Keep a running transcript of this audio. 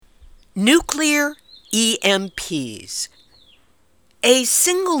Nuclear EMPs. A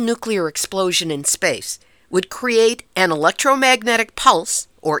single nuclear explosion in space would create an electromagnetic pulse,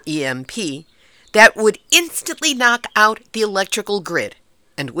 or EMP, that would instantly knock out the electrical grid,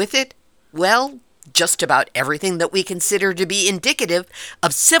 and with it, well, just about everything that we consider to be indicative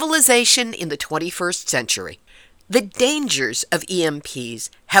of civilization in the 21st century. The dangers of EMPs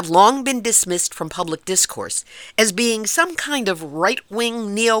have long been dismissed from public discourse as being some kind of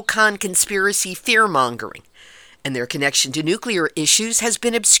right-wing neocon conspiracy fear-mongering, and their connection to nuclear issues has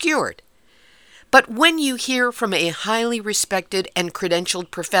been obscured. But when you hear from a highly respected and credentialed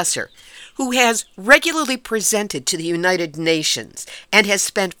professor who has regularly presented to the United Nations and has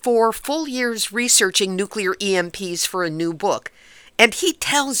spent 4 full years researching nuclear EMPs for a new book, and he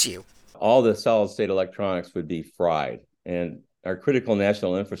tells you, all the solid-state electronics would be fried, and our critical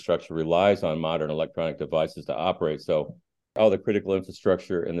national infrastructure relies on modern electronic devices to operate, so all the critical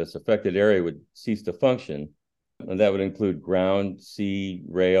infrastructure in this affected area would cease to function, and that would include ground, sea,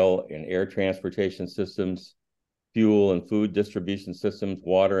 rail, and air transportation systems, fuel and food distribution systems,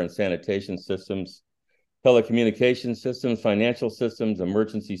 water and sanitation systems, telecommunication systems, financial systems,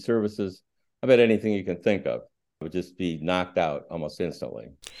 emergency services. I bet anything you can think of would just be knocked out almost instantly.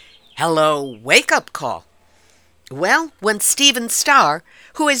 Hello, wake-up call. Well, when Stephen Starr,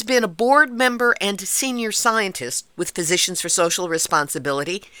 who has been a board member and senior scientist with Physicians for Social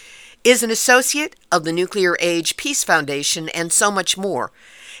Responsibility, is an associate of the Nuclear Age Peace Foundation and so much more,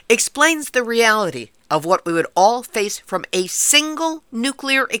 explains the reality of what we would all face from a single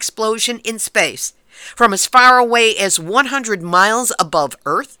nuclear explosion in space, from as far away as 100 miles above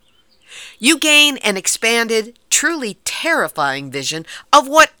Earth, you gain an expanded, truly terrifying vision of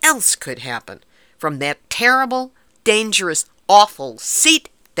what else could happen from that terrible, dangerous, awful seat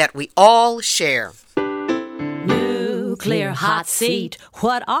that we all share. Nuclear hot seat,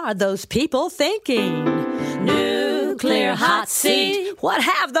 what are those people thinking? Nuclear hot seat, what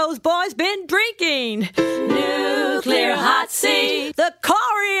have those boys been drinking? Nuclear hot seat, the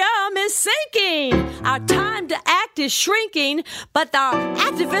corium is sinking. Our time to act is shrinking, but our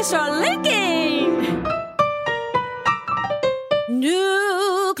activists are linking.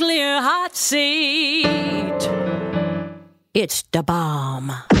 Nuclear hot seat, it's the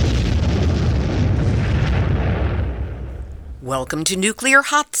bomb. Welcome to Nuclear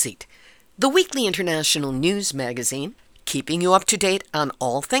Hot Seat, the weekly international news magazine, keeping you up to date on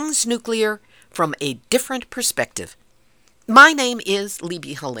all things nuclear from a different perspective. My name is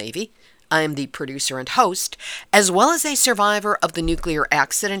Libby Halevi. I am the producer and host, as well as a survivor of the nuclear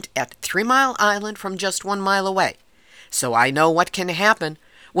accident at 3 Mile Island from just 1 mile away. So I know what can happen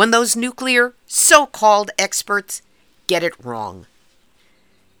when those nuclear so-called experts get it wrong.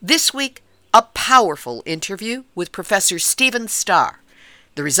 This week, a powerful interview with Professor Stephen Starr,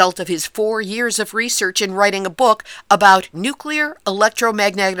 the result of his 4 years of research in writing a book about nuclear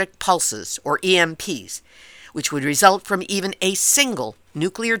electromagnetic pulses, or EMPs, which would result from even a single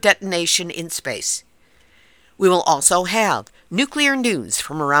nuclear detonation in space. We will also have nuclear news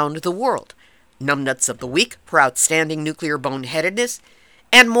from around the world, Numnutz of the Week for Outstanding Nuclear Boneheadedness,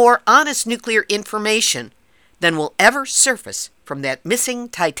 and more honest nuclear information than will ever surface from that missing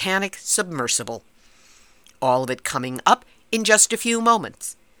Titanic submersible. All of it coming up in just a few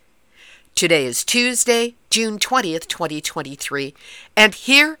moments. Today is Tuesday, June 20th, 2023, and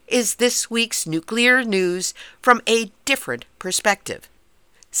here is this week's nuclear news from a different perspective.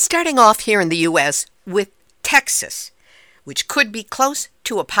 Starting off here in the U.S. with Texas, which could be close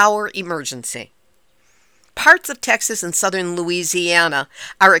to a power emergency. Parts of Texas and southern Louisiana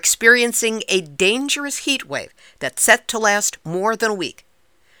are experiencing a dangerous heat wave that's set to last more than a week.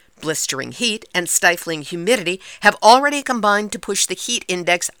 Blistering heat and stifling humidity have already combined to push the heat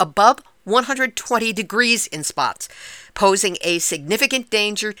index above 120 degrees in spots, posing a significant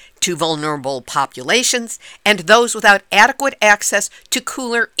danger to vulnerable populations and those without adequate access to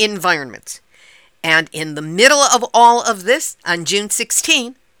cooler environments. And in the middle of all of this, on June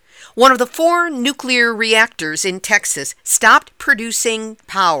 16, one of the 4 nuclear reactors in Texas stopped producing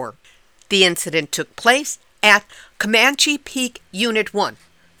power. The incident took place at Comanche Peak Unit 1,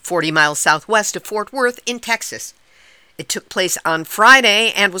 40 miles southwest of Fort Worth in Texas. It took place on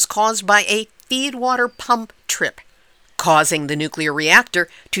Friday and was caused by a feedwater pump trip, causing the nuclear reactor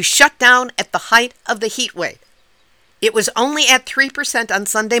to shut down at the height of the heat wave. It was only at 3% on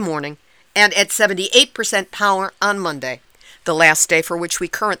Sunday morning and at 78% power on Monday, the last day for which we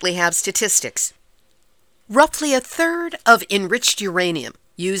currently have statistics. Roughly a third of enriched uranium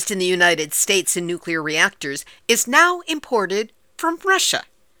used in the United States in nuclear reactors is now imported from Russia.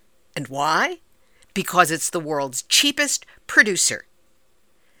 And why? Because it's the world's cheapest producer.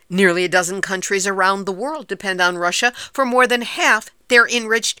 Nearly a dozen countries around the world depend on Russia for more than half their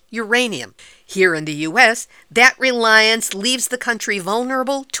enriched uranium. Here in the U.S., that reliance leaves the country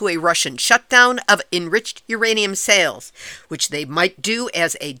vulnerable to a Russian shutdown of enriched uranium sales, which they might do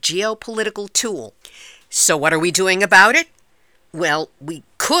as a geopolitical tool. So what are we doing about it? Well, we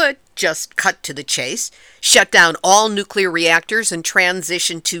could just cut to the chase, shut down all nuclear reactors and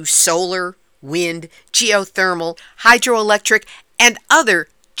transition to solar, wind, geothermal, hydroelectric, and other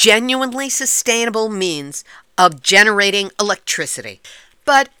genuinely sustainable means of generating electricity.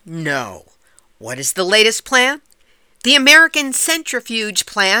 But no. What is the latest plan? The American centrifuge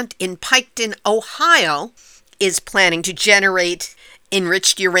plant in Piketon, Ohio, is planning to generate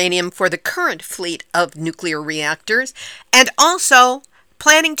enriched uranium for the current fleet of nuclear reactors, and also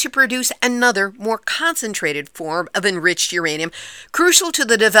planning to produce another, more concentrated form of enriched uranium, crucial to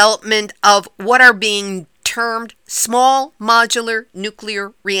the development of what are being termed small modular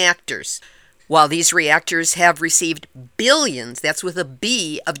nuclear reactors. While these reactors have received billions, that's with a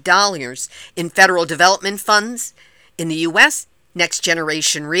B, of dollars in federal development funds, in the U.S., next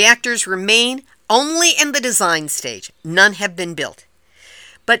generation reactors remain only in the design stage. None have been built.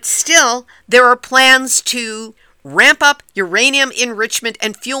 But still, there are plans to ramp up uranium enrichment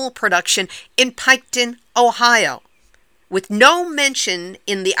and fuel production in Piketon, Ohio, with no mention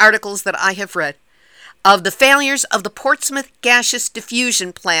in the articles that I have read of the failures of the Portsmouth gaseous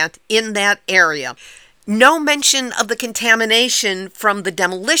diffusion plant in that area. No mention of the contamination from the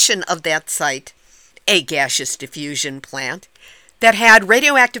demolition of that site, a gaseous diffusion plant, that had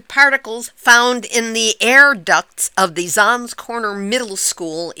radioactive particles found in the air ducts of the Zons Corner Middle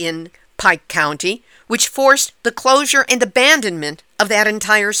School in Pike County, which forced the closure and abandonment of that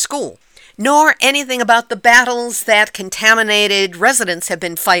entire school. Nor anything about the battles that contaminated residents have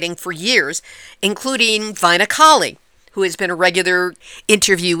been fighting for years, including Vina Colley, who has been a regular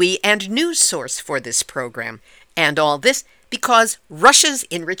interviewee and news source for this program. And all this because Russia's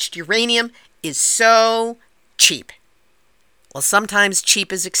enriched uranium is so cheap. Well, sometimes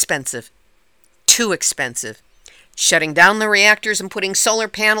cheap is expensive. Too expensive. Shutting down the reactors and putting solar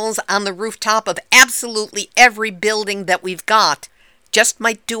panels on the rooftop of absolutely every building that we've got just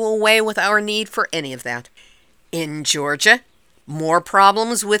might do away with our need for any of that. In Georgia, more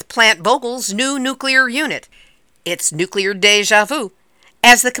problems with Plant Vogel's new nuclear unit. It's nuclear deja vu,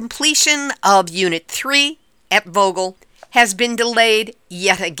 as the completion of Unit 3 at Vogel has been delayed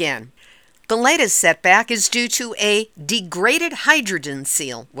yet again. The latest setback is due to a degraded hydrogen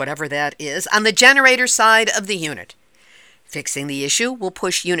seal, whatever that is, on the generator side of the unit. Fixing the issue will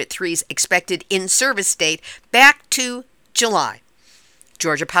push Unit 3's expected in-service date back to July.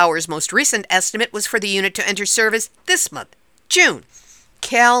 Georgia Power's most recent estimate was for the unit to enter service this month, June.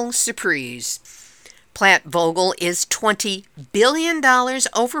 Quelle surprise. Plant Vogel is $20 billion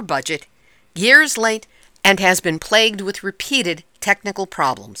over budget, years late, and has been plagued with repeated technical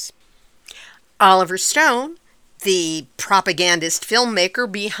problems. Oliver Stone, the propagandist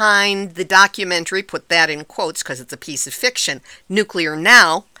filmmaker behind the documentary, put that in quotes because it's a piece of fiction, Nuclear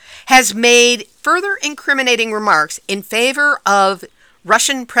Now, has made further incriminating remarks in favor of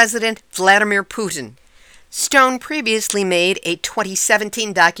Russian President Vladimir Putin. Stone previously made a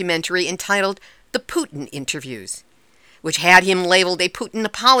 2017 documentary entitled The Putin Interviews, which had him labeled a Putin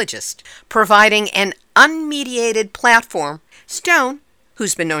apologist, providing an unmediated platform. Stone,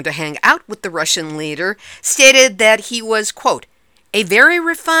 who's been known to hang out with the Russian leader, stated that he was, quote, a very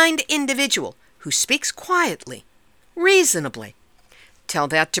refined individual who speaks quietly, reasonably. Tell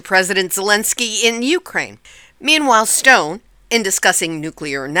that to President Zelensky in Ukraine. Meanwhile, Stone, in discussing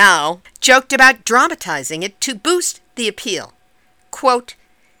Nuclear Now, joked about dramatizing it to boost the appeal. Quote,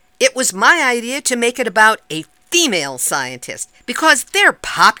 it was my idea to make it about a female scientist, because they're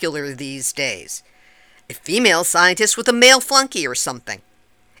popular these days. A female scientist with a male flunky or something.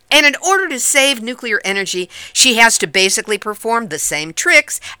 And in order to save nuclear energy, she has to basically perform the same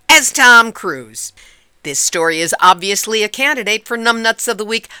tricks as Tom Cruise. This story is obviously a candidate for Numnutz of the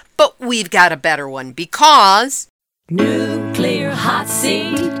Week, but we've got a better one because Nuclear hot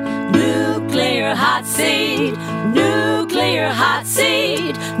seat, nuclear hot seat, nuclear hot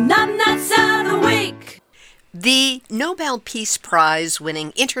seat, Numnutz of the Week. The Nobel Peace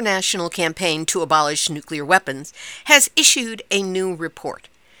Prize-winning international campaign to abolish nuclear weapons has issued a new report.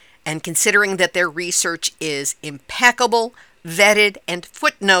 And considering that their research is impeccable, vetted, and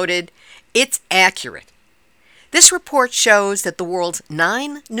footnoted, it's accurate. This report shows that the world's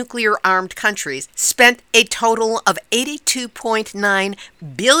 9 nuclear-armed countries spent a total of $82.9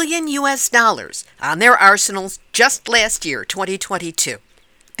 billion on their arsenals just last year, 2022.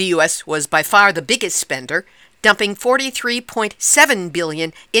 The U.S. was by far the biggest spender, dumping $43.7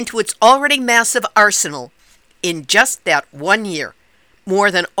 billion into its already massive arsenal in just that 1 year,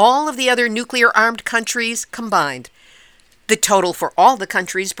 more than all of the other nuclear-armed countries combined. The total for all the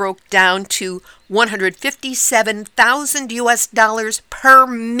countries broke down to $157,000 per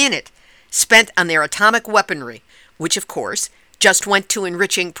minute spent on their atomic weaponry, which of course just went to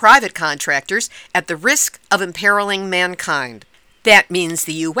enriching private contractors at the risk of imperiling mankind. That means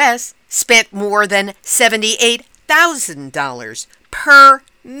the U.S. spent more than $78,000 per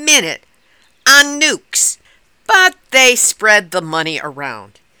minute on nukes, but they spread the money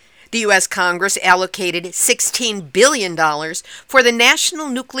around. The U.S. Congress allocated $16 billion for the National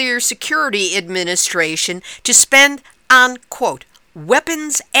Nuclear Security Administration to spend on, quote,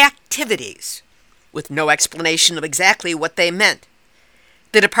 weapons activities, with no explanation of exactly what they meant.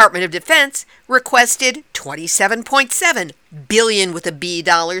 The Department of Defense requested $27.7 billion with a B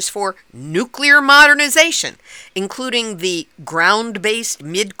dollars for nuclear modernization, including the ground-based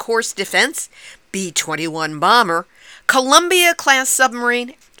mid-course defense, B-21 bomber, Columbia-class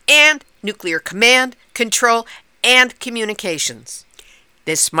submarine, and nuclear command, control, and communications.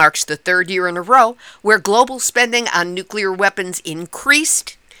 This marks the third year in a row where global spending on nuclear weapons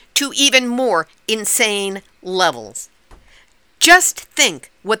increased to even more insane levels. Just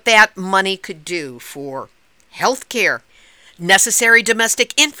think what that money could do for healthcare, necessary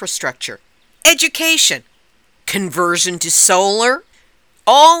domestic infrastructure, education, conversion to solar,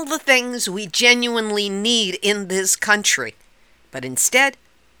 all the things we genuinely need in this country. But instead,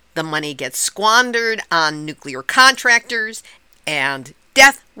 the money gets squandered on nuclear contractors and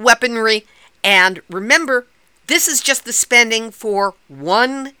death weaponry. And remember, this is just the spending for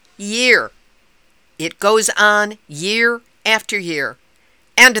 1 year. It goes on year after year.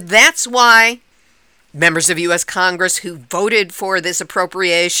 And that's why members of U.S. Congress who voted for this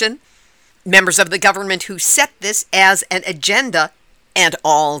appropriation, members of the government who set this as an agenda, and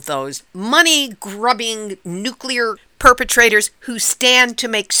all those money-grubbing nuclear perpetrators who stand to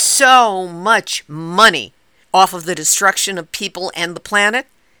make so much money off of the destruction of people and the planet,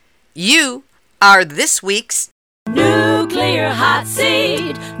 you are this week's Nuclear Hot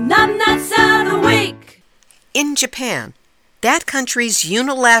Seat, Numnutz of the Week. In Japan, that country's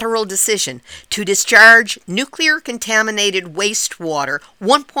unilateral decision to discharge nuclear-contaminated wastewater,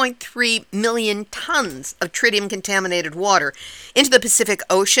 1.3 million tons of tritium-contaminated water, into the Pacific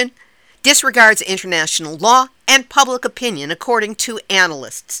Ocean, disregards international law and public opinion, according to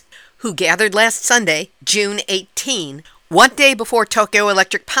analysts, who gathered last Sunday, June 18, one day before Tokyo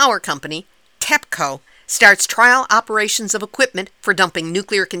Electric Power Company, TEPCO, starts trial operations of equipment for dumping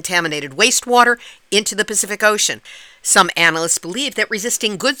nuclear-contaminated wastewater into the Pacific Ocean. Some analysts believe that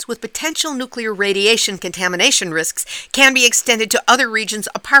resisting goods with potential nuclear radiation contamination risks can be extended to other regions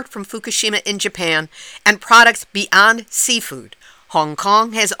apart from Fukushima in Japan and products beyond seafood. Hong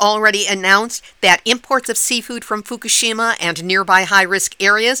Kong has already announced that imports of seafood from Fukushima and nearby high-risk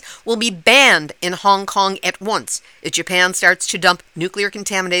areas will be banned in Hong Kong at once if Japan starts to dump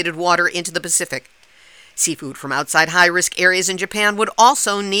nuclear-contaminated water into the Pacific. Seafood from outside high-risk areas in Japan would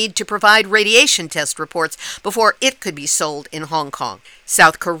also need to provide radiation test reports before it could be sold in Hong Kong.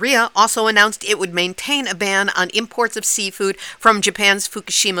 South Korea also announced it would maintain a ban on imports of seafood from Japan's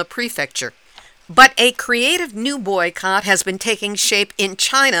Fukushima prefecture. But a creative new boycott has been taking shape in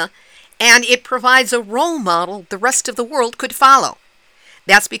China, and it provides a role model the rest of the world could follow.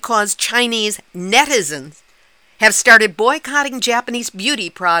 That's because Chinese netizens have started boycotting Japanese beauty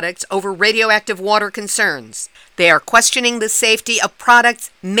products over radioactive water concerns. They are questioning the safety of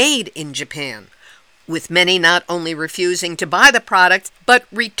products made in Japan, with many not only refusing to buy the products, but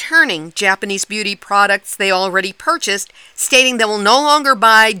returning Japanese beauty products they already purchased, stating they will no longer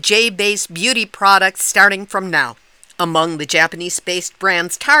buy J-based beauty products starting from now. Among the Japanese-based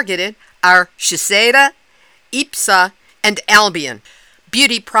brands targeted are Shiseido, Ipsa, and Albion.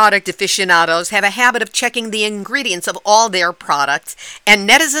 Beauty product aficionados have a habit of checking the ingredients of all their products, and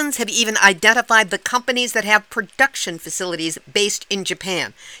netizens have even identified the companies that have production facilities based in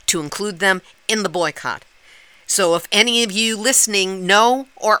Japan to include them in the boycott. So if any of you listening know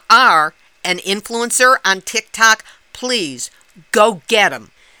or are an influencer on TikTok, please go get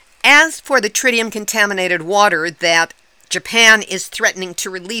them. As for the tritium-contaminated water that Japan is threatening to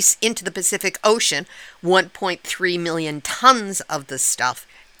release into the Pacific Ocean, 1.3 million tons of the stuff.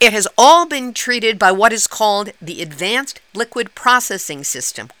 It has all been treated by what is called the Advanced Liquid Processing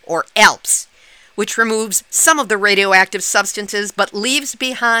System, or ALPS, which removes some of the radioactive substances but leaves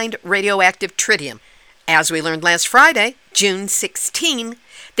behind radioactive tritium. As we learned last Friday, June 16,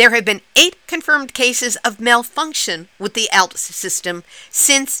 there have been 8 confirmed cases of malfunction with the ALPS system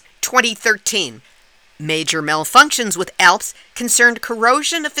since 2013. Major malfunctions with ALPS concerned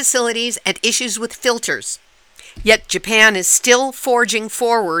corrosion of facilities and issues with filters. Yet Japan is still forging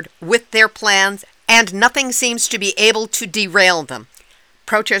forward with their plans, and nothing seems to be able to derail them.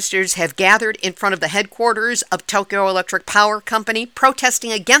 Protesters have gathered in front of the headquarters of Tokyo Electric Power Company,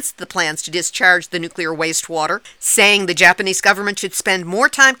 protesting against the plans to discharge the nuclear wastewater, saying the Japanese government should spend more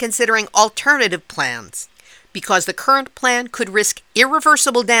time considering alternative plans, because the current plan could risk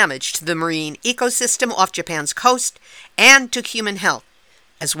irreversible damage to the marine ecosystem off Japan's coast and to human health,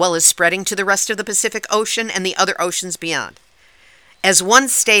 as well as spreading to the rest of the Pacific Ocean and the other oceans beyond. As one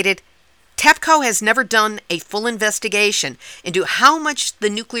stated, TEPCO has never done a full investigation into how much the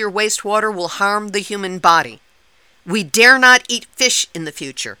nuclear wastewater will harm the human body. We dare not eat fish in the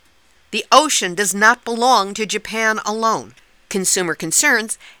future. The ocean does not belong to Japan alone. Consumer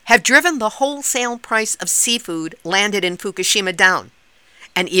concerns have driven the wholesale price of seafood landed in Fukushima down.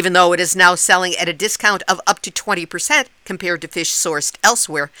 And even though it is now selling at a discount of up to 20% compared to fish sourced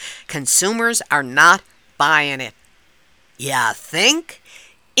elsewhere, consumers are not buying it. Ya think?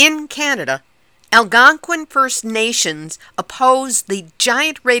 In Canada, Algonquin First Nations oppose the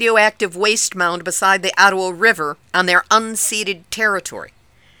giant radioactive waste mound beside the Ottawa River on their unceded territory.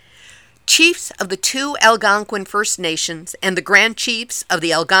 Chiefs of the two Algonquin First Nations and the Grand Chiefs of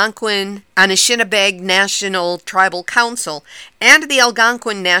the Algonquin Anishinaabe National Tribal Council and the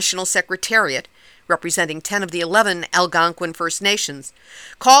Algonquin National Secretariat, representing 10 of the 11 Algonquin First Nations,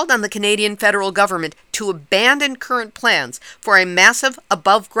 called on the Canadian federal government to abandon current plans for a massive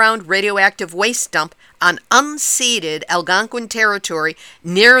above-ground radioactive waste dump on unceded Algonquin territory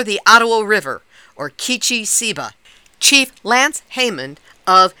near the Ottawa River, or Kichi-Siba. Chief Lance Haymond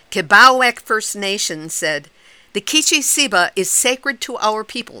of Kibawek First Nation said, "The Kichi-Siba is sacred to our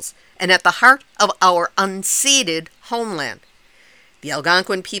peoples and at the heart of our unceded homeland. The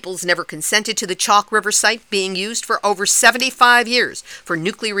Algonquin peoples never consented to the Chalk River site being used for over 75 years for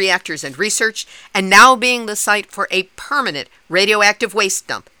nuclear reactors and research, and now being the site for a permanent radioactive waste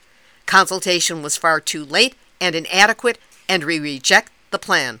dump. Consultation was far too late and inadequate, and we reject the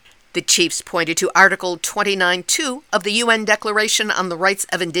plan." The chiefs pointed to Article 29.2 of the UN Declaration on the Rights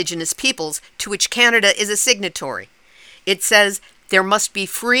of Indigenous Peoples, to which Canada is a signatory. It says there must be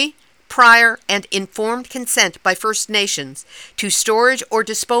free, prior, and informed consent by First Nations to storage or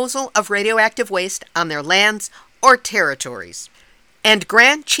disposal of radioactive waste on their lands or territories. And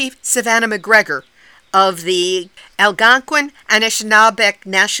Grand Chief Savannah McGregor of the Algonquin Anishinaabe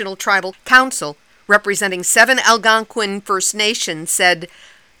National Tribal Council, representing 7 Algonquin First Nations, said,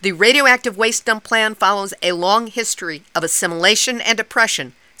 "The radioactive waste dump plan follows a long history of assimilation and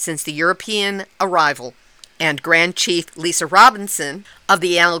oppression since the European arrival." And Grand Chief Lisa Robinson of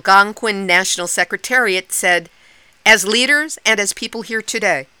the Algonquin National Secretariat said, "As leaders and as people here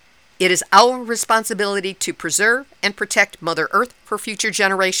today, it is our responsibility to preserve and protect Mother Earth for future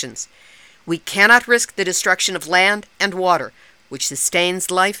generations. We cannot risk the destruction of land and water, which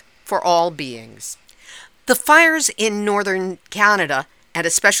sustains life for all beings." The fires in northern Canada, and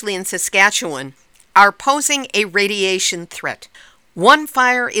especially in Saskatchewan, are posing a radiation threat. One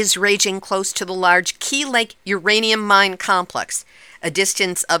fire is raging close to the large Key Lake uranium mine complex, a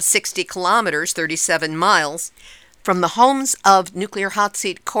distance of 60 kilometers, 37 miles, from the homes of Nuclear Hot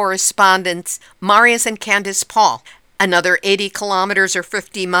Seat correspondents Marius and Candace Paul. Another 80 kilometers or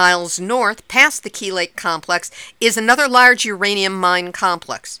 50 miles north, past the Key Lake complex, is another large uranium mine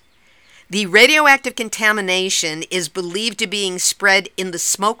complex. The radioactive contamination is believed to be being spread in the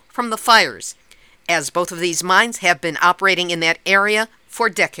smoke from the fires, as both of these mines have been operating in that area for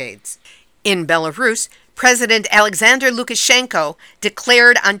decades. In Belarus, President Alexander Lukashenko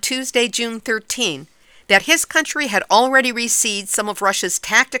declared on Tuesday, June 13, that his country had already received some of Russia's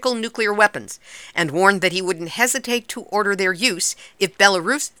tactical nuclear weapons, and warned that he wouldn't hesitate to order their use if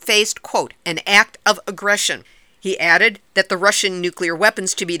Belarus faced, quote, an act of aggression. He added that the Russian nuclear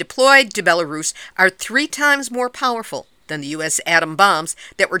weapons to be deployed to Belarus are 3 times more powerful than the U.S. atom bombs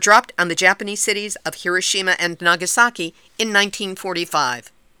that were dropped on the Japanese cities of Hiroshima and Nagasaki in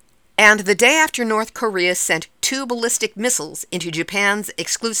 1945. And the day after North Korea sent 2 ballistic missiles into Japan's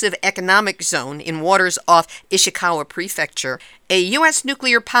exclusive economic zone in waters off Ishikawa Prefecture, a U.S.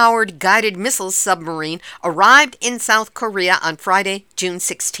 nuclear-powered guided missile submarine arrived in South Korea on Friday, June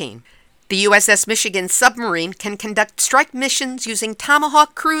 16. The USS Michigan submarine can conduct strike missions using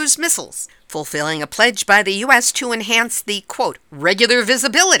Tomahawk cruise missiles, fulfilling a pledge by the U.S. to enhance the, quote, regular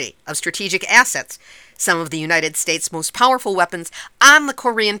visibility of strategic assets, some of the United States' most powerful weapons on the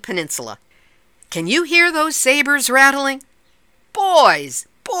Korean peninsula. Can you hear those sabers rattling? Boys,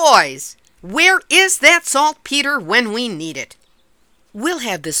 where is that saltpeter when we need it? We'll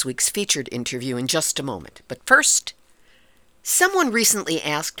have this week's featured interview in just a moment, but first, someone recently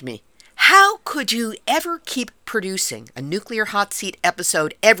asked me, how could you ever keep producing a Nuclear Hot Seat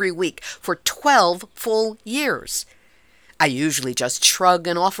episode every week for 12 full years? I usually just shrug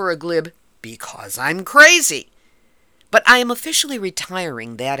and offer a glib, because I'm crazy. But I am officially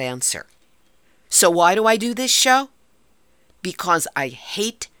retiring that answer. So why do I do this show? Because I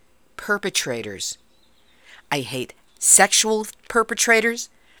hate perpetrators. I hate sexual perpetrators,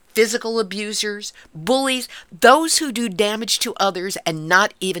 physical abusers, bullies, those who do damage to others and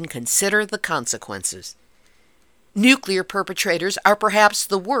not even consider the consequences. Nuclear perpetrators are perhaps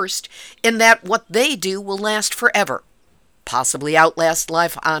the worst in that what they do will last forever, possibly outlast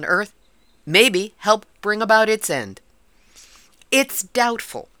life on Earth, maybe help bring about its end. It's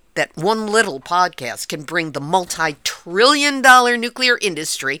doubtful that one little podcast can bring the multi-trillion-dollar nuclear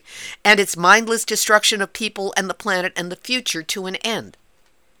industry and its mindless destruction of people and the planet and the future to an end.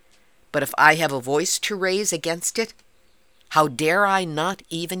 But if I have a voice to raise against it, how dare I not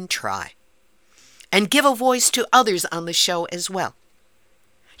even try? And give a voice to others on the show as well.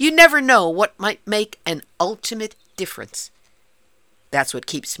 You never know what might make an ultimate difference. That's what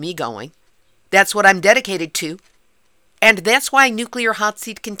keeps me going. That's what I'm dedicated to. And that's why Nuclear Hot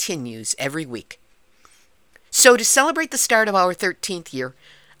Seat continues every week. So to celebrate the start of our 13th year,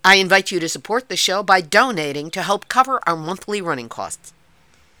 I invite you to support the show by donating to help cover our monthly running costs.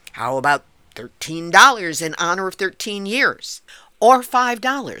 How about $13 in honor of 13 years? Or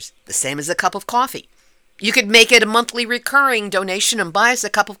 $5, the same as a cup of coffee. You could make it a monthly recurring donation and buy us a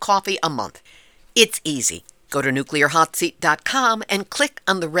cup of coffee a month. It's easy. Go to nuclearhotseat.com and click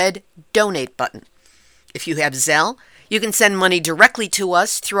on the red Donate button. If you have Zelle, you can send money directly to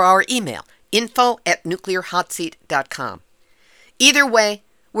us through our email, info@nuclearhotseat.com. Either way,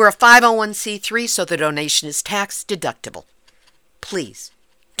 we're a 501c3, so the donation is tax deductible. Please,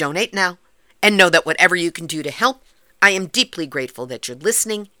 donate now, and know that whatever you can do to help, I am deeply grateful that you're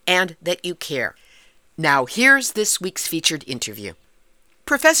listening and that you care. Now here's this week's featured interview.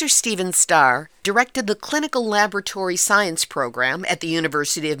 Professor Stephen Starr directed the Clinical Laboratory Science program at the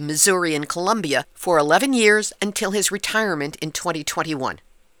University of Missouri in Columbia for 11 years until his retirement in 2021.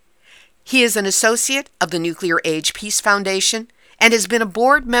 He is an associate of the Nuclear Age Peace Foundation and has been a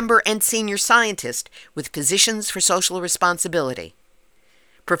board member and senior scientist with Physicians for Social Responsibility.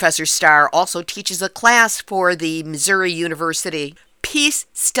 Professor Starr also teaches a class for the Missouri University Peace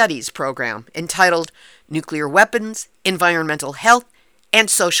Studies program entitled Nuclear Weapons, Environmental Health, and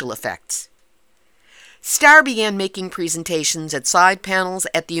Social Effects. Starr began making presentations at side panels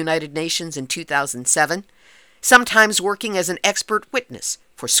at the United Nations in 2007, sometimes working as an expert witness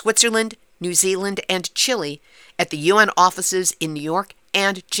for Switzerland, New Zealand, and Chile at the UN offices in New York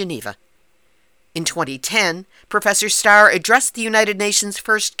and Geneva. In 2010, Professor Starr addressed the United Nations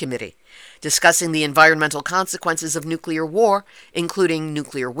First Committee, discussing the environmental consequences of nuclear war, including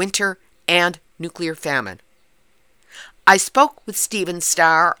nuclear winter and nuclear famine. I spoke with Stephen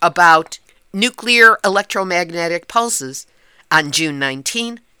Starr about nuclear electromagnetic pulses on June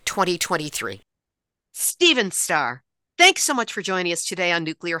 19, 2023. Stephen Starr, thanks so much for joining us today on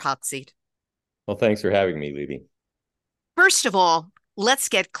Nuclear Hot Seat. Well, thanks for having me, Libby. First of all, let's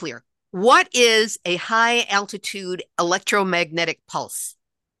get clear. What is a high-altitude electromagnetic pulse?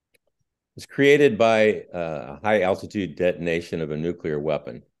 It's created by a high-altitude detonation of a nuclear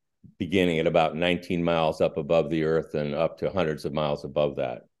weapon, beginning at about 19 miles up above the Earth and up to hundreds of miles above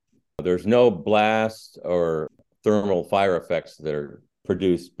that. There's no blast or thermal fire effects that are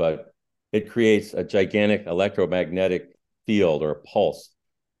produced, but it creates a gigantic electromagnetic field or a pulse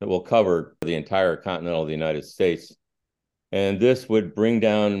that will cover the entire continental of the United States. And this would bring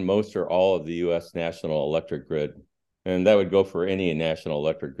down most or all of the U.S. national electric grid. And that would go for any national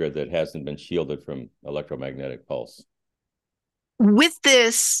electric grid that hasn't been shielded from electromagnetic pulse. With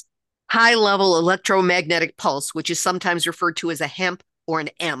this high-level electromagnetic pulse, which is sometimes referred to as a HEMP or an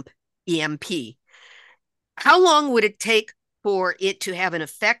EMP, how long would it take for it to have an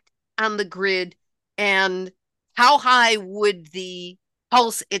effect on the grid, and how high would the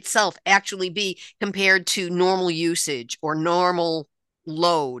pulse itself actually be compared to normal usage or normal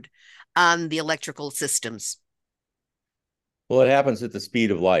load on the electrical systems? Well, it happens at the speed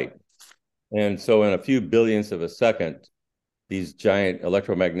of light. And so in a few billionths of a second, these giant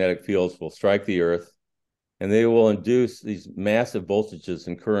electromagnetic fields will strike the Earth, and they will induce these massive voltages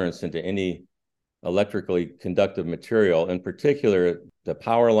and currents into any electrically conductive material. In particular, the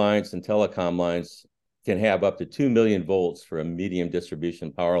power lines and telecom lines can have up to 2 million volts for a medium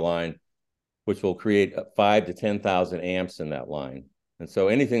distribution power line, which will create 5,000 to 10,000 amps in that line. And so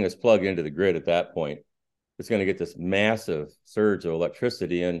anything that's plugged into the grid at that point it's going to get this massive surge of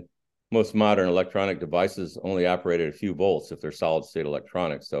electricity. And most modern electronic devices only operate at a few volts if they're solid state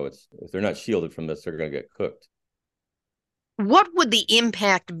electronics. So if they're not shielded from this, they're going to get cooked. What would the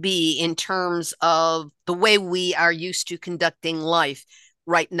impact be in terms of the way we are used to conducting life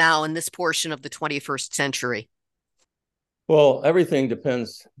right now in this portion of the 21st century? Well, everything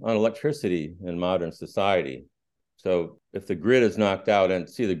depends on electricity in modern society. So if the grid is knocked out, and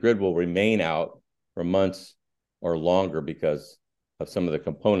the grid will remain out for months or longer because of some of the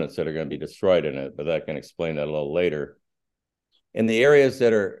components that are going to be destroyed in it, but I can explain that a little later. In the areas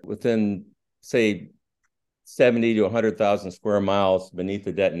that are within, say, 70 to 100,000 square miles beneath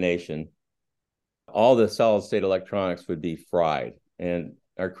the detonation, all the solid state electronics would be fried. And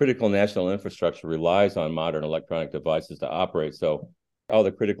our critical national infrastructure relies on modern electronic devices to operate. So all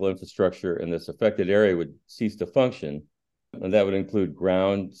the critical infrastructure in this affected area would cease to function. And that would include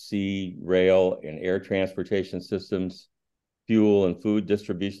ground, sea, rail, and air transportation systems, fuel and food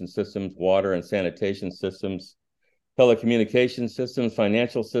distribution systems, water and sanitation systems, telecommunication systems,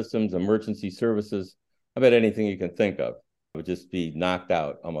 financial systems, emergency services. I bet anything you can think of would just be knocked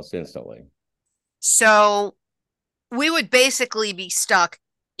out almost instantly. So we would basically be stuck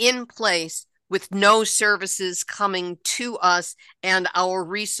in place with no services coming to us and our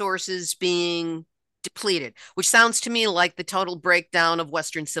resources being depleted, which sounds to me like the total breakdown of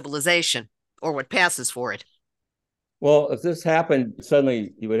Western civilization, or what passes for it. Well, if this happened,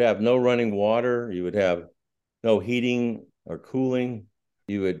 suddenly you would have no running water, you would have no heating or cooling,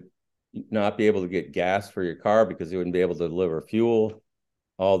 you would not be able to get gas for your car because you wouldn't be able to deliver fuel.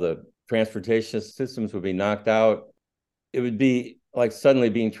 All the transportation systems would be knocked out. It would be like suddenly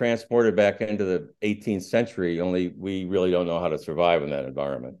being transported back into the 18th century, only we really don't know how to survive in that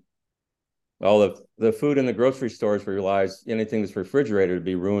environment. All the food in the grocery stores realize anything that's refrigerated would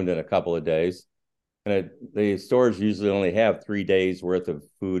be ruined in a couple of days. And the stores usually only have 3 days worth of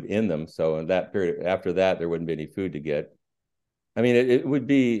food in them. So in that period, after that, there wouldn't be any food to get. I mean, it would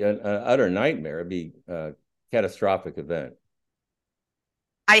be an utter nightmare. It'd be a catastrophic event.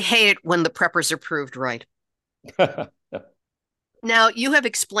 I hate it when the preppers are proved right. Now, you have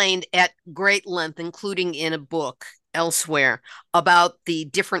explained at great length, including in a book elsewhere, about the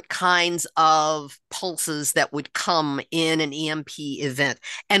different kinds of pulses that would come in an EMP event.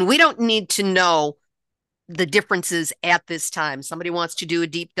 And we don't need to know the differences at this time. Somebody wants to do a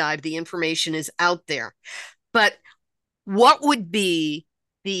deep dive, the information is out there. But what would be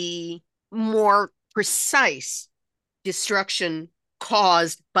the more precise destruction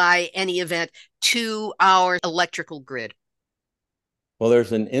caused by any event to our electrical grid? Well,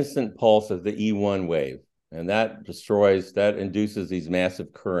 there's an instant pulse of the E1 wave, and that induces these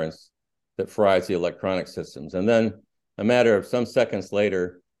massive currents that fries the electronic systems. And then a matter of some seconds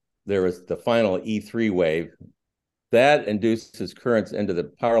later, there was the final E3 wave. That induces currents into the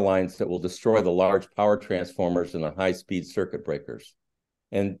power lines that will destroy the large power transformers and the high-speed circuit breakers.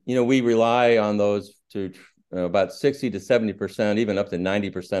 And, we rely on those to about 60 to 70%, even up to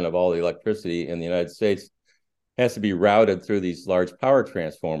 90% of all the electricity in the United States has to be routed through these large power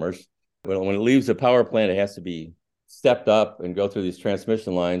transformers. When it leaves the power plant, it has to be stepped up and go through these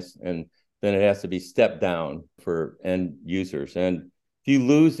transmission lines, and then it has to be stepped down for end users. And if you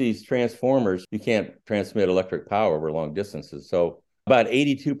lose these transformers, you can't transmit electric power over long distances. So about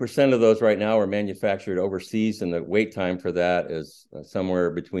 82% of those right now are manufactured overseas, and the wait time for that is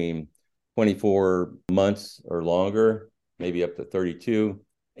somewhere between 24 months or longer, maybe up to 32.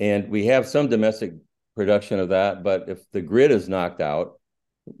 And we have some domestic production of that, but if the grid is knocked out,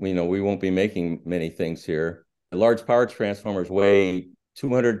 we won't be making many things here. The large power transformers weigh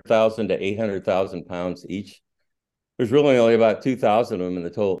 200,000 to 800,000 pounds each. There's really only about 2,000 of them in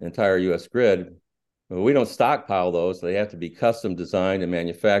the entire U.S. grid. But we don't stockpile those. They have to be custom designed and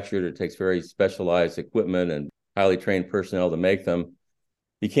manufactured. It takes very specialized equipment and highly trained personnel to make them.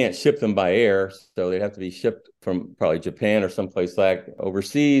 You can't ship them by air, so they'd have to be shipped from probably Japan or someplace like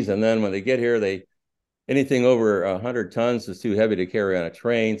overseas. And then when they get here, anything over 100 tons is too heavy to carry on a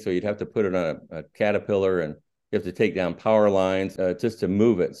train, so you'd have to put it on a Caterpillar, and you have to take down power lines just to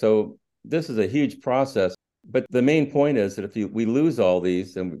move it. So this is a huge process. But the main point is that if we lose all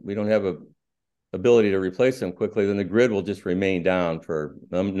these and we don't have an ability to replace them quickly, then the grid will just remain down for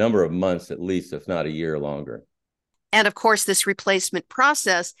a number of months at least, if not a year longer. And of course, this replacement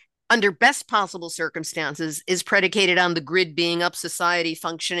process, under best possible circumstances, is predicated on the grid being up, society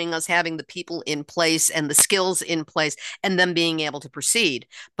functioning, us having the people in place and the skills in place, and them being able to proceed.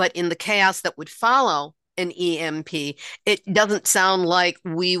 But in the chaos that would follow, an EMP, it doesn't sound like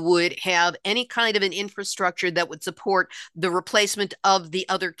we would have any kind of an infrastructure that would support the replacement of the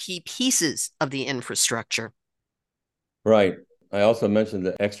other key pieces of the infrastructure. Right. I also mentioned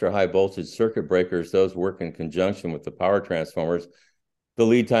the extra high voltage circuit breakers. Those work in conjunction with the power transformers. The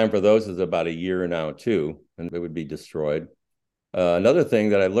lead time for those is about a year now, too, and they would be destroyed. Another thing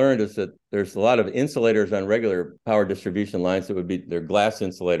that I learned is that there's a lot of insulators on regular power distribution lines that would be, they're glass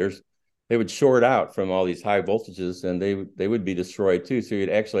insulators. They would short out from all these high voltages and they would be destroyed too. So you'd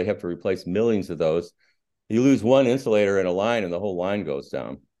actually have to replace millions of those. You lose one insulator in a line and the whole line goes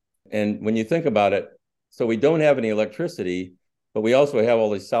down. And when you think about it, so we don't have any electricity, but we also have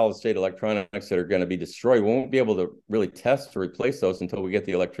all these solid state electronics that are going to be destroyed. We won't be able to really test to replace those until we get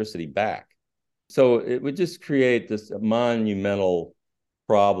the electricity back. So it would just create this monumental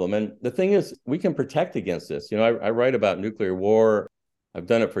problem. And the thing is, we can protect against this. You know, I write about nuclear war. I've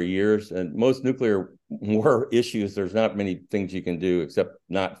done it for years. And most nuclear war issues, there's not many things you can do except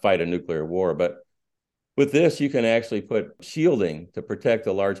not fight a nuclear war. But with this, you can actually put shielding to protect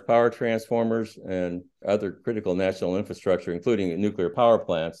the large power transformers and other critical national infrastructure, including nuclear power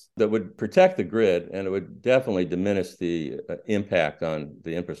plants, that would protect the grid, and it would definitely diminish the impact on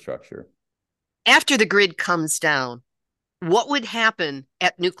the infrastructure. After the grid comes down, what would happen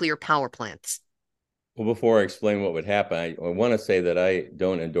at nuclear power plants? Well, before I explain what would happen, I want to say that I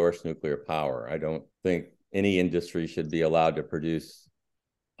don't endorse nuclear power. I don't think any industry should be allowed to produce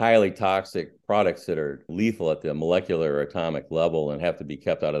highly toxic products that are lethal at the molecular or atomic level and have to be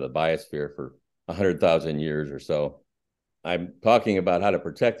kept out of the biosphere for 100,000 years or so. I'm talking about how to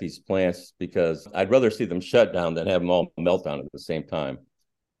protect these plants because I'd rather see them shut down than have them all melt down at the same time.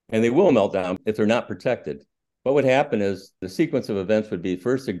 And they will melt down if they're not protected. What would happen is the sequence of events would be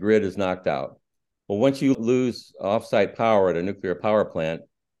first the grid is knocked out. Well, once you lose offsite power at a nuclear power plant,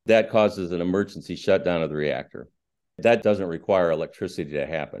 that causes an emergency shutdown of the reactor. That doesn't require electricity to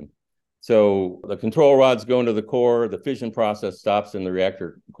happen. So the control rods go into the core, the fission process stops in the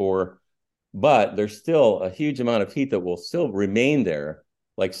reactor core, but there's still a huge amount of heat that will still remain there,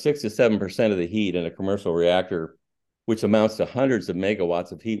 like 6 to 7% of the heat in a commercial reactor, which amounts to hundreds of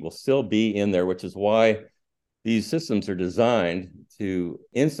megawatts of heat, will still be in there, which is why these systems are designed to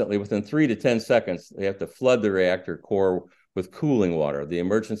instantly, within 3 to 10 seconds, they have to flood the reactor core with cooling water. The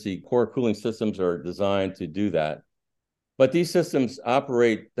emergency core cooling systems are designed to do that. But these systems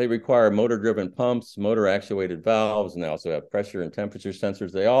operate, they require motor-driven pumps, motor-actuated valves, and they also have pressure and temperature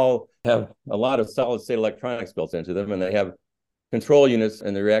sensors. They all have a lot of solid-state electronics built into them, and they have control units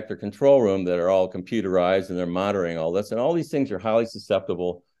in the reactor control room that are all computerized, and they're monitoring all this. And all these things are highly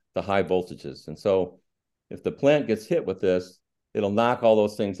susceptible to high voltages. And so if the plant gets hit with this, it'll knock all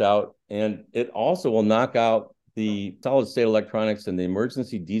those things out. And it also will knock out the solid-state electronics and the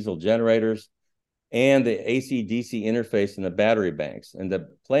emergency diesel generators and the AC-DC interface in the battery banks. And the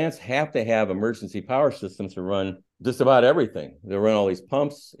plants have to have emergency power systems to run just about everything. They run all these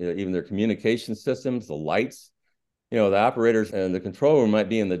pumps, even their communication systems, the lights. You know, the operators in the control room might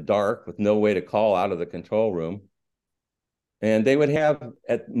be in the dark with no way to call out of the control room. And they would have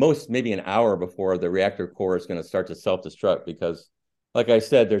at most maybe an hour before the reactor core is going to start to self-destruct because, like I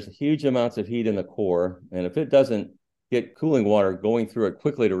said, there's huge amounts of heat in the core. And if it doesn't get cooling water going through it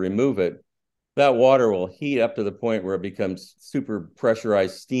quickly to remove it, that water will heat up to the point where it becomes super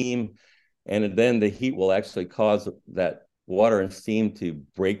pressurized steam. And then the heat will actually cause that water and steam to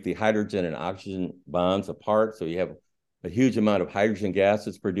break the hydrogen and oxygen bonds apart. So you have a huge amount of hydrogen gas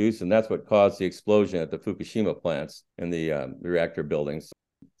that's produced. And that's what caused the explosion at the Fukushima plants in the reactor buildings.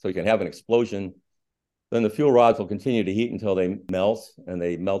 So you can have an explosion. Then the fuel rods will continue to heat until they melt, and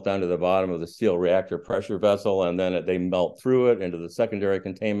they melt down to the bottom of the steel reactor pressure vessel. And then they melt through it into the secondary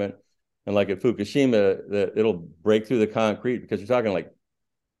containment. And like at Fukushima, it'll break through the concrete because you're talking like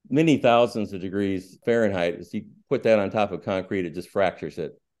many thousands of degrees Fahrenheit. As you put that on top of concrete, it just fractures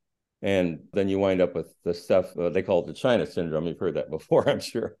it. And then you wind up with the stuff, they call it the China syndrome. You've heard that before, I'm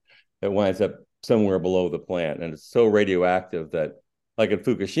sure. It winds up somewhere below the plant. And it's so radioactive that, like at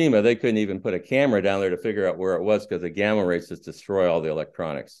Fukushima, they couldn't even put a camera down there to figure out where it was because the gamma rays just destroy all the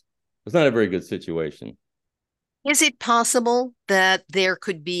electronics. It's not a very good situation. Is it possible that there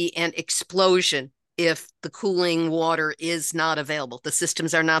could be an explosion if the cooling water is not available? The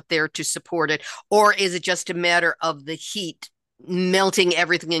systems are not there to support it, or is it just a matter of the heat melting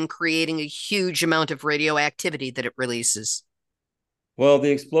everything and creating a huge amount of radioactivity that it releases? Well,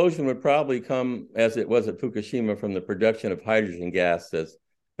 the explosion would probably come, as it was at Fukushima, from the production of hydrogen gas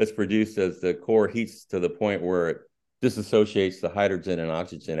that's produced as the core heats to the point where it disassociates the hydrogen and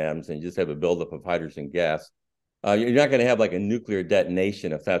oxygen atoms, and you just have a buildup of hydrogen gas. You're not going to have like a nuclear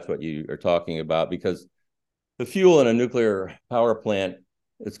detonation if that's what you are talking about, because The fuel in a nuclear power plant,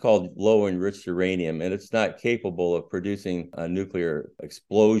 it's called low enriched uranium, and it's not capable of producing a nuclear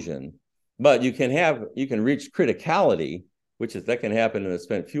explosion. But you can reach criticality, that can happen in a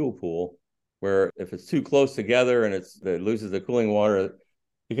spent fuel pool, where if it's too close together and it loses the cooling water,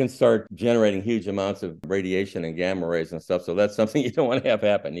 you can start generating huge amounts of radiation and gamma rays and stuff. So that's something you don't want to have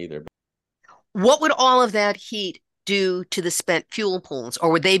happen either. What would all of that heat do to the spent fuel pools,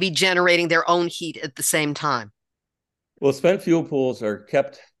 or would they be generating their own heat at the same time? Well, spent fuel pools are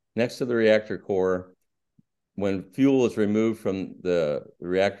kept next to the reactor core. When fuel is removed from the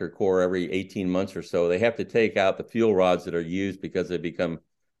reactor core every 18 months or so, they have to take out the fuel rods that are used because they become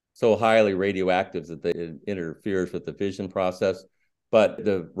so highly radioactive that it interferes with the fission process. But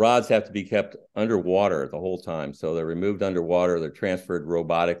the rods have to be kept underwater the whole time. So they're removed underwater. They're transferred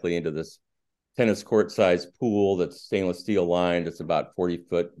robotically into this tennis court-sized pool that's stainless steel lined. It's about 40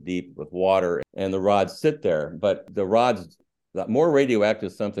 foot deep with water, and the rods sit there. But the more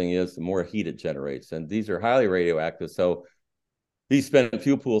radioactive something is, the more heat it generates. And these are highly radioactive. So these spent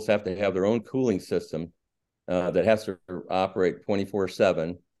fuel pools have to have their own cooling system that has to operate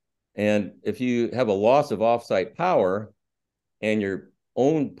 24/7. And if you have a loss of offsite power and your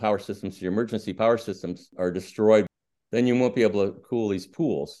own power systems, your emergency power systems are destroyed, then you won't be able to cool these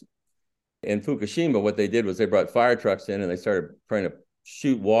pools. In Fukushima, what they did was they brought fire trucks in and they started trying to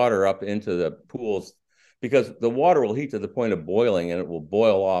shoot water up into the pools, because the water will heat to the point of boiling and it will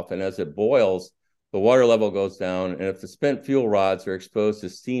boil off. And as it boils, the water level goes down. And if the spent fuel rods are exposed to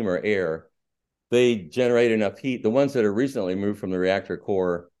steam or air, they generate enough heat. The ones that are recently moved from the reactor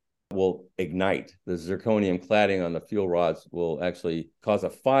core will ignite. The zirconium cladding on the fuel rods will actually cause a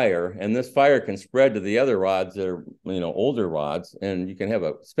fire, and this fire can spread to the other rods that are, older rods, and you can have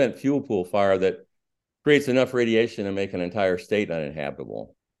a spent fuel pool fire that creates enough radiation to make an entire state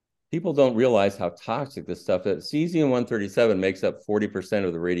uninhabitable. People don't realize how toxic this stuff is. Cesium-137 makes up 40%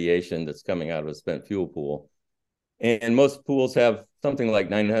 of the radiation that's coming out of a spent fuel pool. And most pools have something like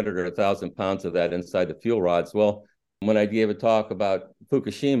 900 or 1,000 pounds of that inside the fuel rods. Well, when I gave a talk about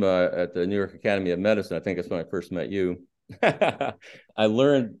Fukushima at the New York Academy of Medicine, I think that's when I first met you, I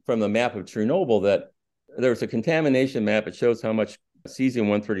learned from the map of Chernobyl that there was a contamination map. It shows how much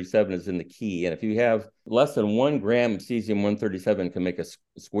cesium-137 is in the key. And if you have less than 1 gram of cesium-137, can make a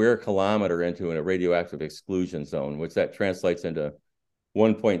square kilometer into a radioactive exclusion zone, which that translates into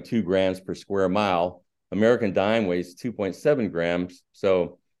 1.2 grams per square mile. American dime weighs 2.7 grams.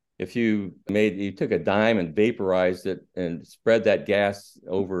 So if you took a dime and vaporized it and spread that gas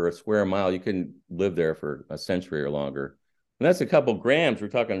over a square mile, you couldn't live there for a century or longer. And that's a couple grams. We're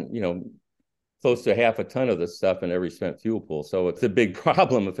talking, close to half a ton of this stuff in every spent fuel pool. So it's a big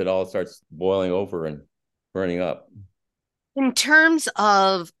problem if it all starts boiling over and burning up. In terms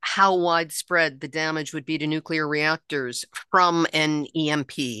of how widespread the damage would be to nuclear reactors from an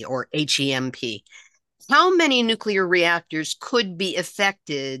EMP or HEMP, how many nuclear reactors could be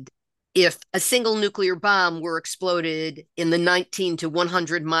affected if a single nuclear bomb were exploded in the 19 to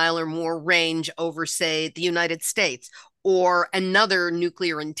 100 mile or more range over, say, the United States or another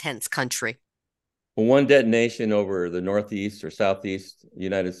nuclear intense country? Well, one detonation over the Northeast or Southeast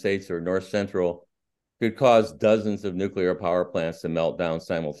United States or North Central could cause dozens of nuclear power plants to melt down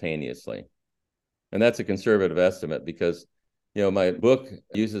simultaneously. And that's a conservative estimate because my book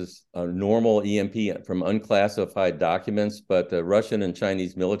uses a normal EMP from unclassified documents, but the Russian and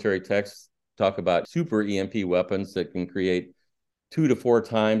Chinese military texts talk about super EMP weapons that can create 2 to 4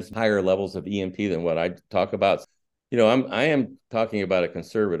 times higher levels of EMP than what I talk about. I am talking about a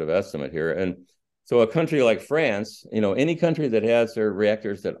conservative estimate here. And so a country like France, any country that has their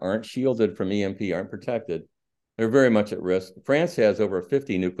reactors that aren't shielded from EMP, aren't protected, they're very much at risk. France has over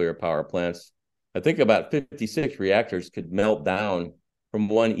 50 nuclear power plants. I think about 56 reactors could melt down from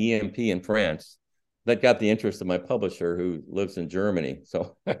one EMP in France. That got the interest of my publisher, who lives in Germany.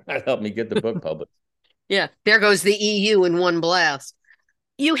 So that helped me get the book published. Yeah, there goes the EU in one blast.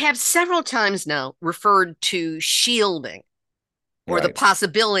 You have several times now referred to shielding, or the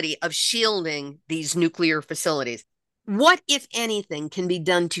possibility of shielding these nuclear facilities. What, if anything, can be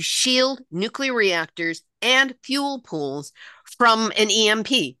done to shield nuclear reactors and fuel pools from an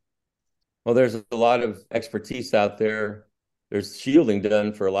EMP? Well, there's a lot of expertise out there. There's shielding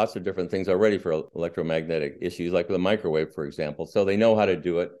done for lots of different things already for electromagnetic issues, like the microwave, for example. So they know how to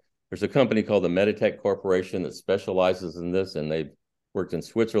do it. There's a company called the Meditech Corporation that specializes in this, and they've worked in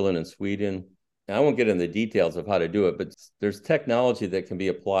Switzerland and Sweden. And I won't get into the details of how to do it, but there's technology that can be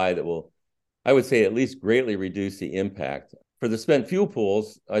applied that will, I would say, at least greatly reduce the impact. For the spent fuel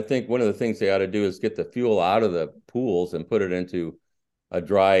pools, I think one of the things they ought to do is get the fuel out of the pools and put it into a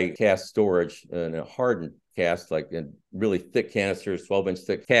dry cast storage and a hardened cast, like in really thick canisters, 12-inch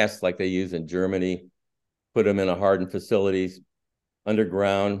thick casts like they use in Germany, put them in a hardened facilities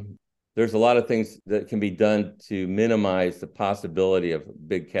underground. There's a lot of things that can be done to minimize the possibility of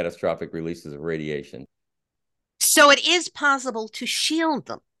big catastrophic releases of radiation. So it is possible to shield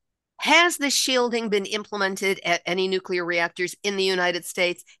them. Has this shielding been implemented at any nuclear reactors in the United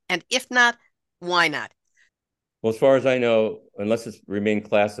States? And if not, why not? Well, as far as I know, unless it's remained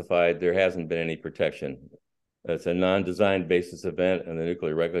classified, there hasn't been any protection. It's a non-designed basis event, and the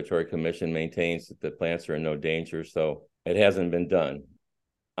Nuclear Regulatory Commission maintains that the plants are in no danger, so it hasn't been done.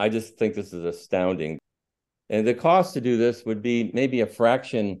 I just think this is astounding. And the cost to do this would be maybe a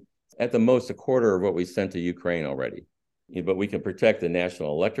fraction, at the most a quarter of what we sent to Ukraine already. But we can protect the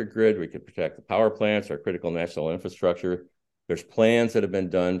national electric grid, we can protect the power plants, our critical national infrastructure. There's plans that have been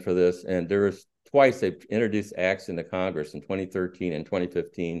done for this, and there's twice they've introduced acts into Congress in 2013 and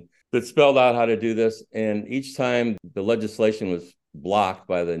 2015 that spelled out how to do this. And each time the legislation was blocked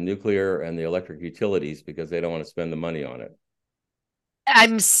by the nuclear and the electric utilities because they don't want to spend the money on it.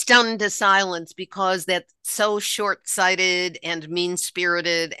 I'm stunned to silence because that's so short-sighted and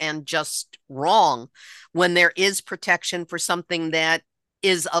mean-spirited and just wrong when there is protection for something that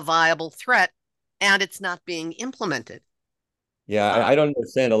is a viable threat and it's not being implemented. Yeah, I don't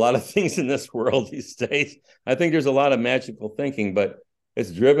understand a lot of things in this world these days. I think there's a lot of magical thinking, but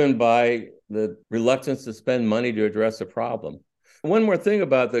it's driven by the reluctance to spend money to address a problem. One more thing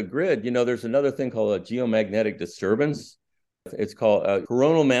about the grid, there's another thing called a geomagnetic disturbance. It's called a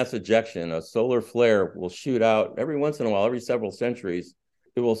coronal mass ejection. A solar flare will shoot out every once in a while, every several centuries.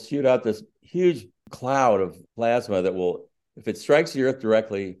 It will shoot out this huge cloud of plasma that will, if it strikes the Earth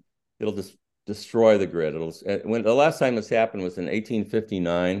directly, it'll just destroy the grid. When the last time this happened was in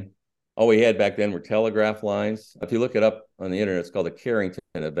 1859. All we had back then were telegraph lines. If you look it up on the internet, it's called the Carrington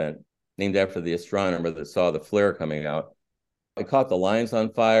event, named after the astronomer that saw the flare coming out. It caught the lines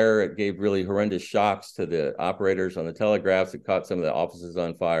on fire. It gave really horrendous shocks to the operators on the telegraphs. It caught some of the offices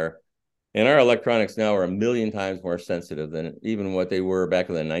on fire. And our electronics now are 1,000,000 times more sensitive than even what they were back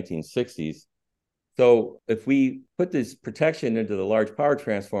in the 1960s. So if we put this protection into the large power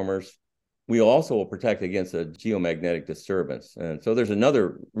transformers, we also will protect against a geomagnetic disturbance. And so there's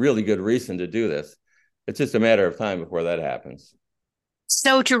another really good reason to do this. It's just a matter of time before that happens.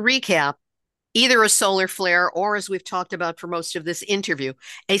 So to recap, either a solar flare or, as we've talked about for most of this interview,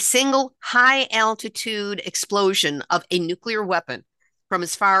 a single high-altitude explosion of a nuclear weapon from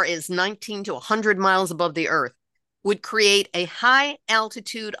as far as 19 to 100 miles above the Earth would create a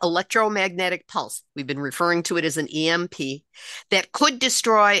high-altitude electromagnetic pulse. We've been referring to it as an EMP that could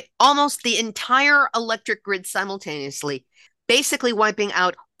destroy almost the entire electric grid simultaneously, basically wiping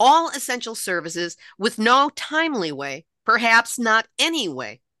out all essential services with no timely way, perhaps not any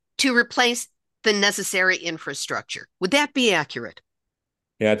way, to replace the necessary infrastructure. Would that be accurate?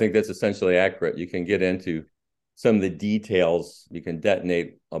 Yeah, I think that's essentially accurate. You can get into some of the details. You can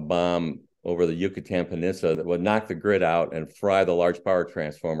detonate a bomb over the Yucatan Peninsula that would knock the grid out and fry the large power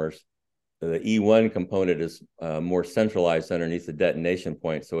transformers. The E1 component is more centralized underneath the detonation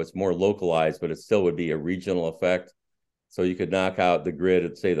point, so it's more localized, but it still would be a regional effect. So you could knock out the grid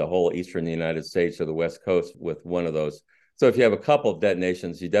at, say, the whole eastern United States or the West Coast with one of those. So if you have a couple of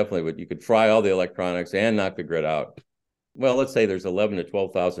detonations, you could fry all the electronics and knock the grid out. Well, let's say there's 11,000 to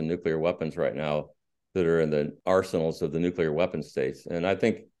 12,000 nuclear weapons right now that are in the arsenals of the nuclear weapon states. And I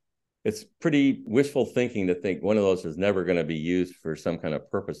think it's pretty wishful thinking to think one of those is never going to be used for some kind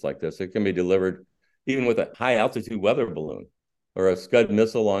of purpose like this. It can be delivered even with a high altitude weather balloon or a Scud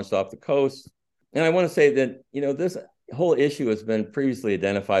missile launched off the coast. And I want to say that, this whole issue has been previously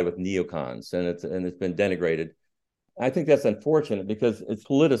identified with neocons and it's been denigrated. I think that's unfortunate because it's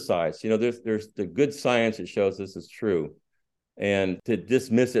politicized. There's the good science that shows this is true. And to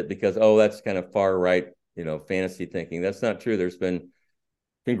dismiss it because, that's kind of far right, fantasy thinking. That's not true. There's been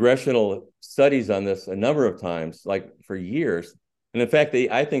congressional studies on this a number of times, like for years. And in fact,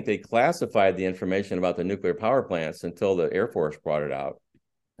 I think they classified the information about the nuclear power plants until the Air Force brought it out.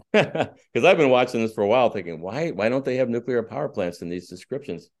 Because I've been watching this for a while thinking, why don't they have nuclear power plants in these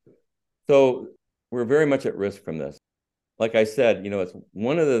descriptions? So we're very much at risk from this. Like I said, it's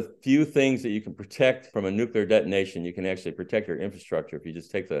one of the few things that you can protect from a nuclear detonation. You can actually protect your infrastructure if you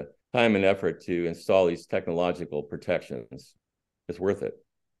just take the time and effort to install these technological protections. It's worth it.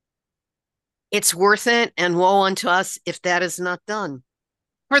 It's worth it, and woe unto us if that is not done.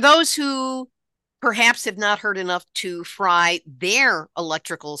 For those who perhaps have not heard enough to fry their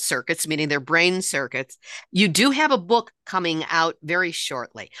electrical circuits, meaning their brain circuits, you do have a book coming out very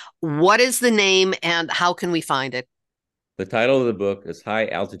shortly. What is the name and how can we find it? The title of the book is High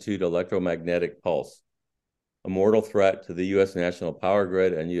Altitude Electromagnetic Pulse. a mortal threat to the U.S. national power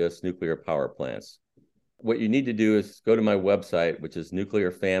grid and U.S. nuclear power plants. What you need to do is go to my website, which is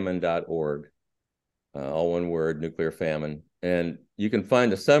nuclearfamine.org, all one word, nuclear famine, and you can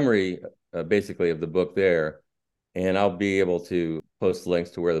find a summary, basically, of the book there, and I'll be able to post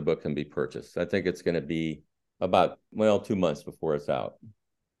links to where the book can be purchased. I think it's going to be about, 2 months before it's out.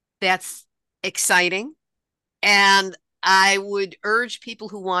 That's exciting. And I would urge people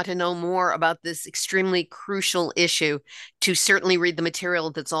who want to know more about this extremely crucial issue to certainly read the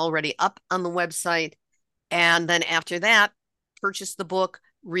material that's already up on the website. And then after that, purchase the book,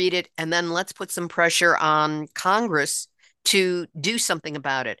 read it, and then let's put some pressure on Congress to do something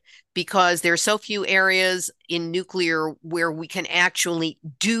about it, because there are so few areas in nuclear where we can actually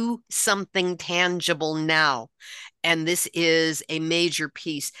do something tangible now. And this is a major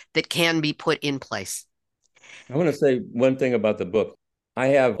piece that can be put in place. I want to say one thing about the book. I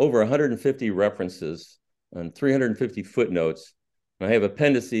have over 150 references and 350 footnotes. And I have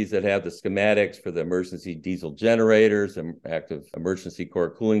appendices that have the schematics for the emergency diesel generators and active emergency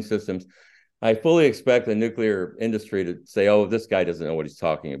core cooling systems. I fully expect the nuclear industry to say, oh, this guy doesn't know what he's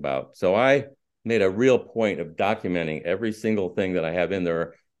talking about. So I made a real point of documenting every single thing that I have in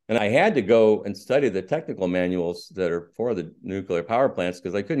there. And I had to go and study the technical manuals that are for the nuclear power plants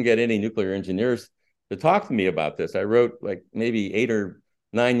because I couldn't get any nuclear engineers to talk to me about this. I wrote like maybe 8 or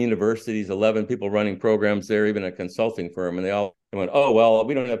 9 universities, 11 people running programs there, even a consulting firm. And they all went, oh, well,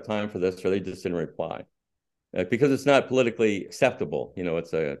 we don't have time for this, or they just didn't reply. Because it's not politically acceptable.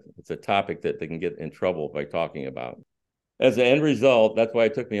 It's a topic that they can get in trouble by talking about. As an end result, that's why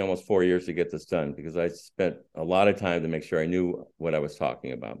it took me almost 4 years to get this done, because I spent a lot of time to make sure I knew what I was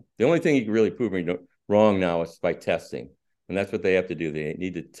talking about. The only thing you can really prove me wrong now is by testing. And that's what they have to do. They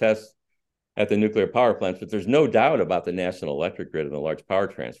need to test at the nuclear power plants, but there's no doubt about the national electric grid and the large power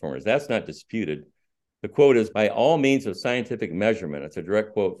transformers. That's not disputed. The quote is, by all means of scientific measurement, it's a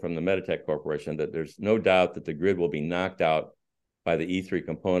direct quote from the Meditech Corporation, that there's no doubt that the grid will be knocked out by the E3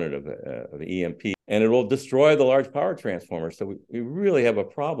 component of the EMP, and it will destroy the large power transformers. So we really have a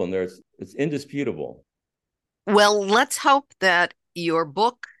problem there. It's indisputable. Well, let's hope that your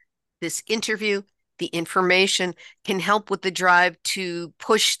book, this interview, the information can help with the drive to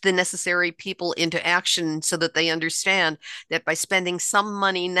push the necessary people into action so that they understand that by spending some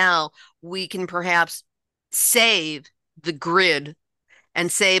money now, we can perhaps save the grid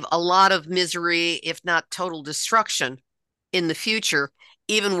and save a lot of misery, if not total destruction, in the future,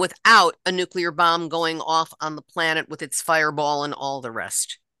 even without a nuclear bomb going off on the planet with its fireball and all the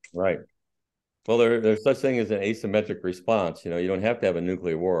rest. Right. Well, there's such thing as an asymmetric response. You don't have to have a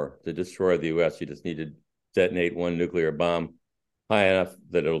nuclear war to destroy the U.S. You just need to detonate one nuclear bomb high enough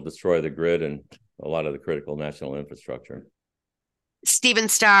that it'll destroy the grid and a lot of the critical national infrastructure. Stephen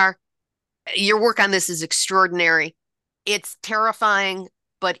Starr, your work on this is extraordinary. It's terrifying,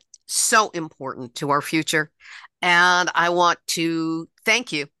 but so important to our future. And I want to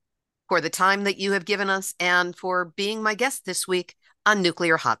thank you for the time that you have given us and for being my guest this week on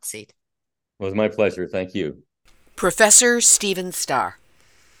Nuclear Hot Seat. It was my pleasure. Thank you. Professor Stephen Starr.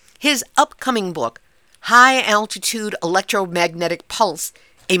 His upcoming book, High Altitude Electromagnetic Pulse,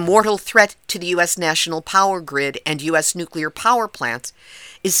 A Mortal Threat to the U.S. National Power Grid and U.S. Nuclear Power Plants,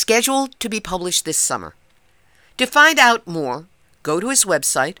 is scheduled to be published this summer. To find out more, go to his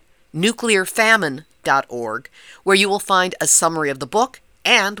website, nuclearfamine.org, where you will find a summary of the book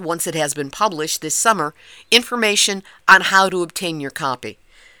and, once it has been published this summer, information on how to obtain your copy.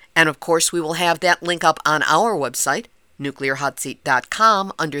 And of course, we will have that link up on our website,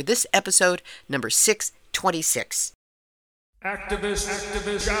 nuclearhotseat.com, under this episode, number 626.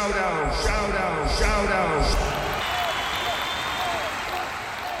 Activist, shout out.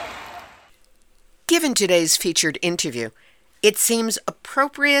 Given today's featured interview, it seems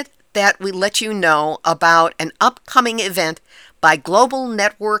appropriate that we let you know about an upcoming event by Global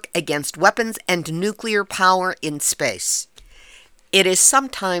Network Against Weapons and Nuclear Power in Space. It is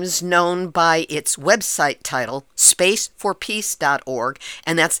sometimes known by its website title, spaceforpeace.org,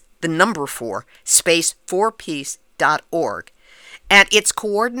 and that's the number 4, spaceforpeace.org. And its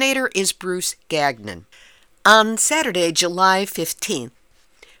coordinator is Bruce Gagnon. On Saturday, July 15th,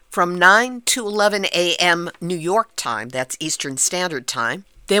 from 9 to 11 a.m. New York time, that's Eastern Standard Time,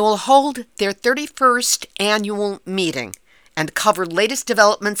 they will hold their 31st annual meeting and cover latest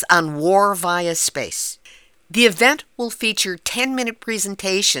developments on war via space. The event will feature 10-minute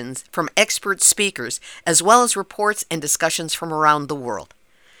presentations from expert speakers, as well as reports and discussions from around the world.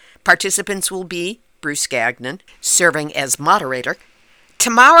 Participants will be Bruce Gagnon, serving as moderator,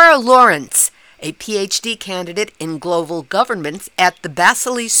 Tamara Lawrence, a PhD candidate in global governance at the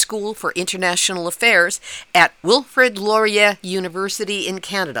Basile School for International Affairs at Wilfrid Laurier University in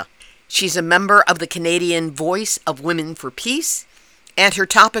Canada. She's a member of the Canadian Voice of Women for Peace, and her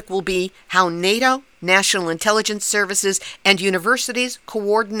topic will be how NATO, national intelligence services, and universities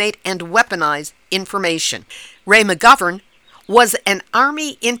coordinate and weaponize information. Ray McGovern was an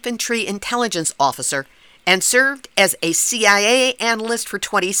Army Infantry Intelligence Officer and served as a CIA analyst for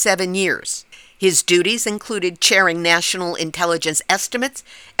 27 years. His duties included chairing national intelligence estimates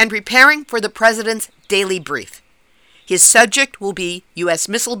and preparing for the President's daily brief. His subject will be U.S.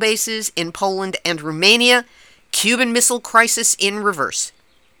 missile bases in Poland and Romania, Cuban Missile Crisis in reverse.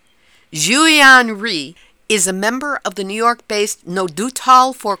 Julian Ri is a member of the New York-based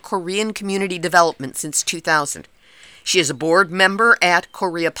Numnutz for Korean Community Development since 2000. She is a board member at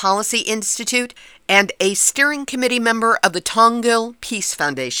Korea Policy Institute and a steering committee member of the Tongil Peace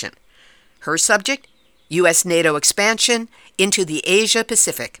Foundation. Her subject, U.S.-NATO expansion into the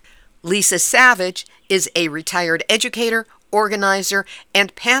Asia-Pacific. Lisa Savage is a retired educator, organizer,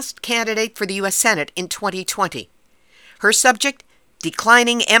 and past candidate for the U.S. Senate in 2020. Her subject,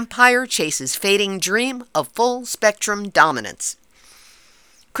 Declining Empire Chases Fading Dream of Full-Spectrum Dominance.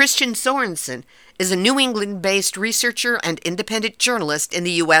 Christian Sorensen is a New England-based researcher and independent journalist in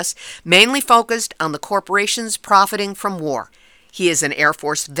the U.S., mainly focused on the corporations profiting from war. He is an Air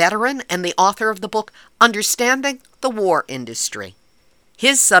Force veteran and the author of the book Understanding the War Industry.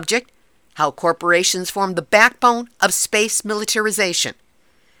 His subject, how corporations form the backbone of space militarization.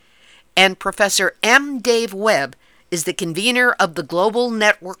 And Professor M. Dave Webb is the convener of the Global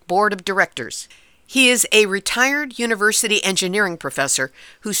Network Board of Directors. He is a retired university engineering professor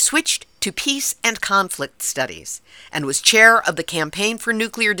who switched to peace and conflict studies and was chair of the Campaign for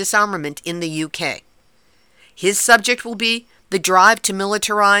Nuclear Disarmament in the UK. His subject will be the drive to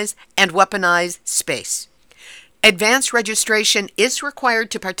militarize and weaponize space. Advanced registration is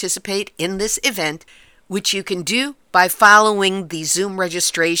required to participate in this event, which you can do by following the Zoom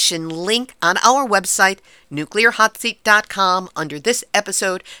registration link on our website, nuclearhotseat.com, under this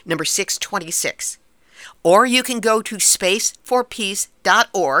episode, number 626. Or you can go to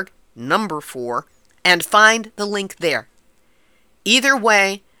spaceforpeace.org, number 4, and find the link there. Either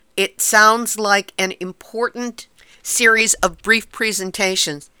way, it sounds like an important series of brief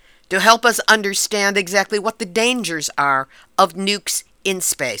presentations to help us understand exactly what the dangers are of nukes in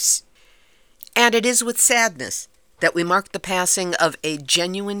space. And it is with sadness that we mark the passing of a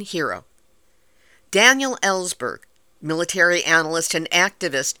genuine hero. Daniel Ellsberg, military analyst and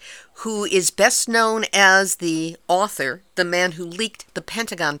activist who is best known as the author, the man who leaked the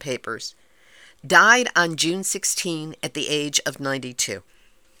Pentagon Papers, died on June 16 at the age of 92.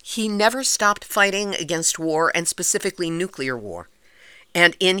 He never stopped fighting against war, and specifically nuclear war.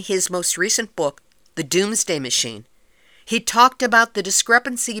 And in his most recent book, The Doomsday Machine, he talked about the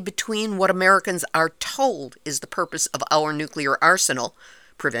discrepancy between what Americans are told is the purpose of our nuclear arsenal,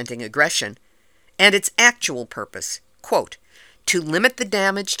 preventing aggression, and its actual purpose, quote, to limit the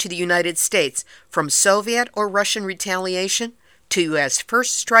damage to the United States from Soviet or Russian retaliation to U.S.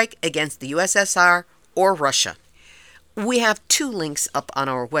 first strike against the USSR or Russia. We have two links up on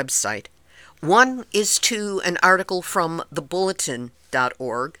our website. One is to an article from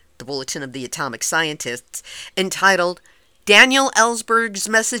thebulletin.org, the Bulletin of the Atomic Scientists, entitled Daniel Ellsberg's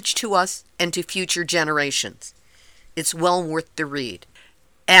Message to Us and to Future Generations. It's well worth the read.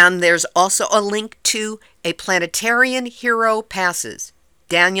 And there's also a link to A Planetarian Hero Passes,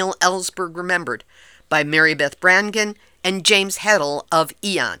 Daniel Ellsberg Remembered, by Mary Beth Brangen and James Heddle of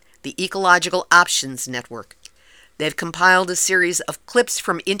EON, the Ecological Options Network. They've compiled a series of clips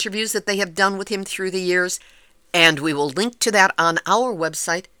from interviews that they have done with him through the years, and we will link to that on our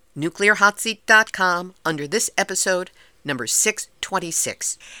website, nuclearhotseat.com, under this episode, number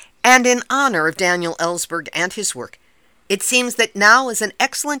 626. And in honor of Daniel Ellsberg and his work, it seems that now is an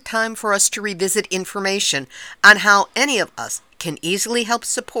excellent time for us to revisit information on how any of us can easily help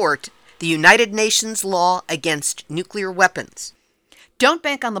support the United Nations law against nuclear weapons. Don't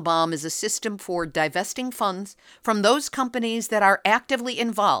Bank on the Bomb is a system for divesting funds from those companies that are actively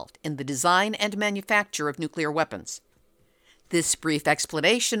involved in the design and manufacture of nuclear weapons. This brief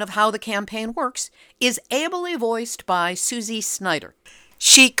explanation of how the campaign works is ably voiced by Susie Snyder.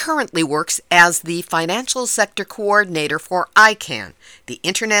 She currently works as the Financial Sector Coordinator for ICAN, the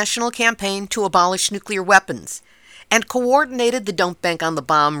International Campaign to Abolish Nuclear Weapons, and coordinated the Don't Bank on the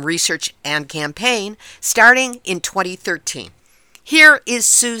Bomb research and campaign starting in 2013. Here is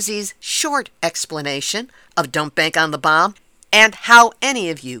Susie's short explanation of Don't Bank on the Bomb and how any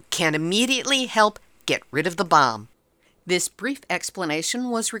of you can immediately help get rid of the bomb. This brief explanation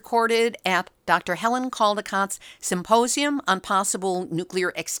was recorded at Dr. Helen Caldicott's Symposium on Possible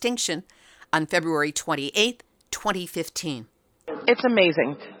Nuclear Extinction on February 28, 2015. It's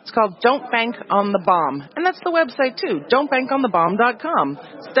amazing. It's called Don't Bank on the Bomb. And that's the website, too, don'tbankonthebomb.com.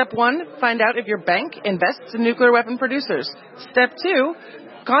 Step 1, find out if your bank invests in nuclear weapon producers. Step 2,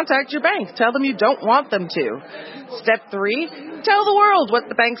 contact your bank. Tell them you don't want them to. Step 3, tell the world what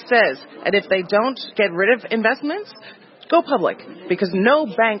the bank says. And if they don't get rid of investments, go public, because no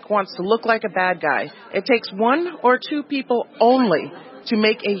bank wants to look like a bad guy. It takes 1 or 2 people only to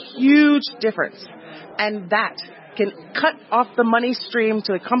make a huge difference. And that can cut off the money stream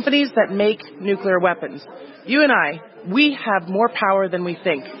to the companies that make nuclear weapons. You and I, we have more power than we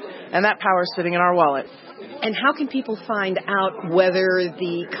think, and that power is sitting in our wallet. And how can people find out whether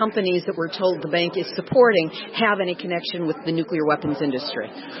the companies that we're told the bank is supporting have any connection with the nuclear weapons industry?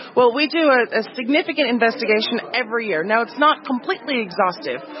 Well, we do a significant investigation every year. Now, it's not completely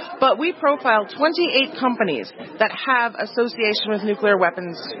exhaustive, but we profile 28 companies that have association with nuclear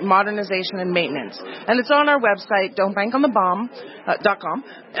weapons modernization and maintenance. And it's on our website, don'tbankonthebomb.com.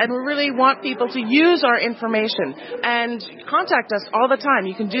 And we really want people to use our information and contact us all the time.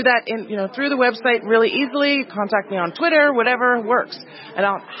 You can do that through the website really easily. Contact me on Twitter, whatever works. And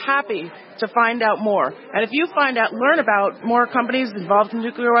I'm happy to find out more. And if you learn about more companies involved in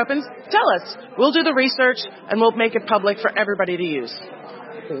nuclear weapons, tell us. We'll do the research and we'll make it public for everybody to use.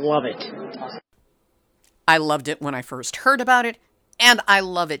 Love it. I loved it when I first heard about it, and I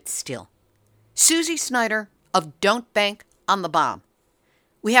love it still. Susie Snyder of Don't Bank on the Bomb.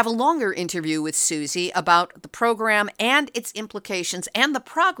 We have a longer interview with Susie about the program and its implications and the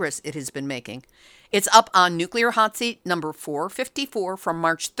progress it has been making. It's up on Nuclear Hot Seat number 454 from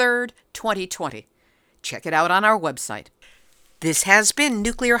March 3rd, 2020. Check it out on our website. This has been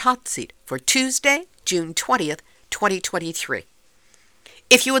Nuclear Hot Seat for Tuesday, June 20th, 2023.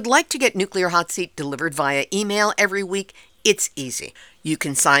 If you would like to get Nuclear Hot Seat delivered via email every week, it's easy. You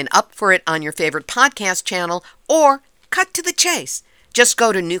can sign up for it on your favorite podcast channel or cut to the chase. Just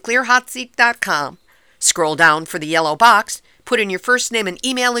go to nuclearhotseat.com, scroll down for the yellow box, put in your first name and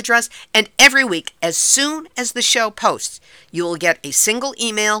email address, and every week, as soon as the show posts, you will get a single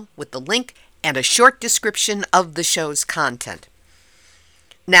email with the link and a short description of the show's content.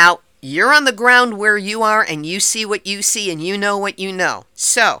 Now, you're on the ground where you are, and you see what you see, and you know what you know.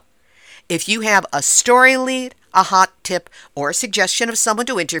 So, if you have a story lead, a hot tip, or a suggestion of someone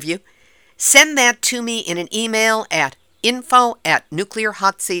to interview, send that to me in an email at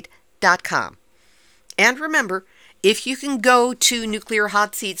info@nuclearhotseat.com. And remember, if you can go to Nuclear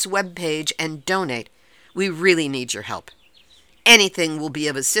Hot Seat's webpage and donate, we really need your help. Anything will be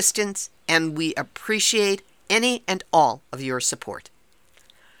of assistance, and we appreciate any and all of your support.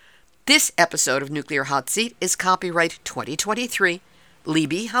 This episode of Nuclear Hot Seat is copyright 2023,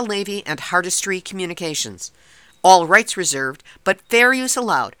 Libby Halevi and Hardestry Communications. All rights reserved, but fair use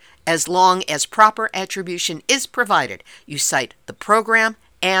allowed, as long as proper attribution is provided. You cite the program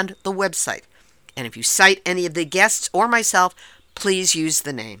and the website. And if you cite any of the guests or myself, please use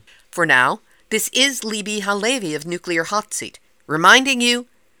the name. For now, this is Libby Halevi of Nuclear Hot Seat, reminding you,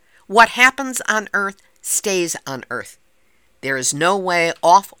 what happens on Earth stays on Earth. There is no way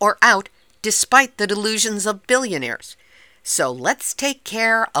off or out, despite the delusions of billionaires. So let's take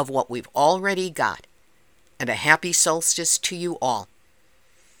care of what we've already got. And a happy solstice to you all.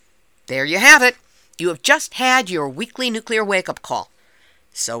 There you have it. You have just had your weekly nuclear wake-up call.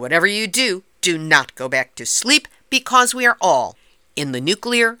 So whatever you do, do not go back to sleep, because we are all in the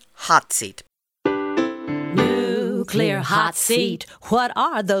nuclear hot seat. Nuclear hot seat. What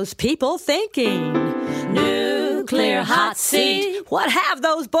are those people thinking? Nuclear hot seat. What have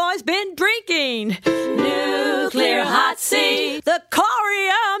those boys been drinking? Nuclear hot seat. The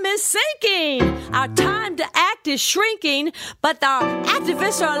corium is sinking. Our time to act is shrinking, but our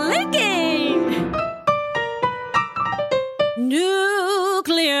activists are linking.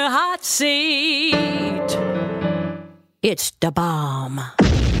 Nuclear hot seat. It's the bomb.